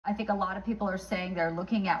I think a lot of people are saying they're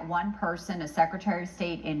looking at one person, a Secretary of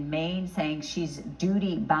State in Maine, saying she's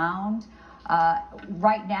duty bound.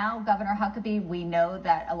 Right now, Governor Huckabee, we know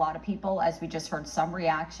that a lot of people, as we just heard some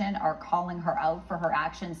reaction, are calling her out for her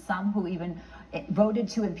actions. Some who even voted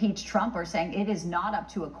to impeach Trump are saying it is not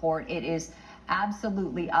up to a court. It is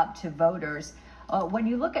absolutely up to voters. When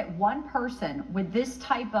you look at one person with this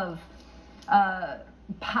type of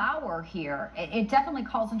power here, it definitely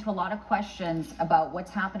calls into a lot of questions about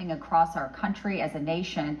what's happening across our country as a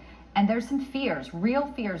nation. And there's some fears,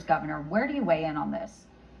 real fears, Governor. Where do you weigh in on this?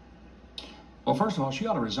 Well, first of all, she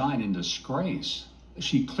ought to resign in disgrace.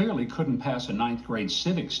 She clearly couldn't pass a 9th grade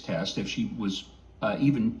civics test if she was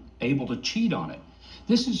even able to cheat on it.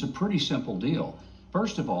 This is a pretty simple deal.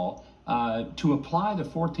 First of all, to apply the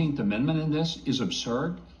 14th Amendment in this is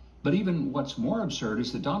absurd. But even what's more absurd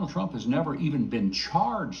is that Donald Trump has never even been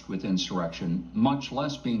charged with insurrection, much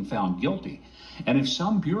less being found guilty. And if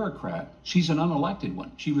some bureaucrat, she's an unelected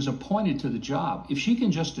one, she was appointed to the job, if she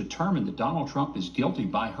can just determine that Donald Trump is guilty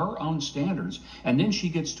by her own standards, and then she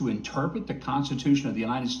gets to interpret the Constitution of the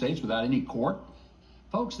United States without any court,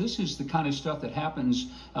 folks, this is the kind of stuff that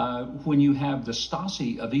happens when you have the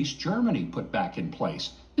Stasi of East Germany put back in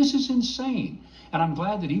place. This is insane. And I'm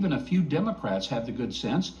glad that even a few Democrats have the good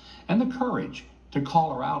sense and the courage to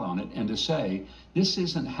call her out on it and to say, this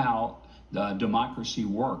isn't how democracy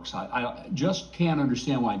works. I just can't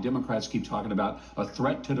understand why Democrats keep talking about a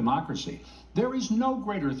threat to democracy. There is no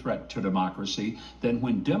greater threat to democracy than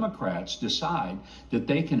when Democrats decide that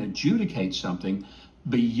they can adjudicate something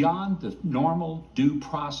beyond the normal due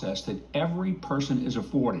process that every person is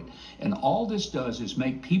afforded. And all this does is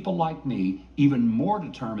make people like me even more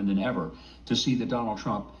determined than ever to see that Donald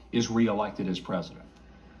Trump is reelected as president.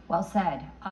 Well said.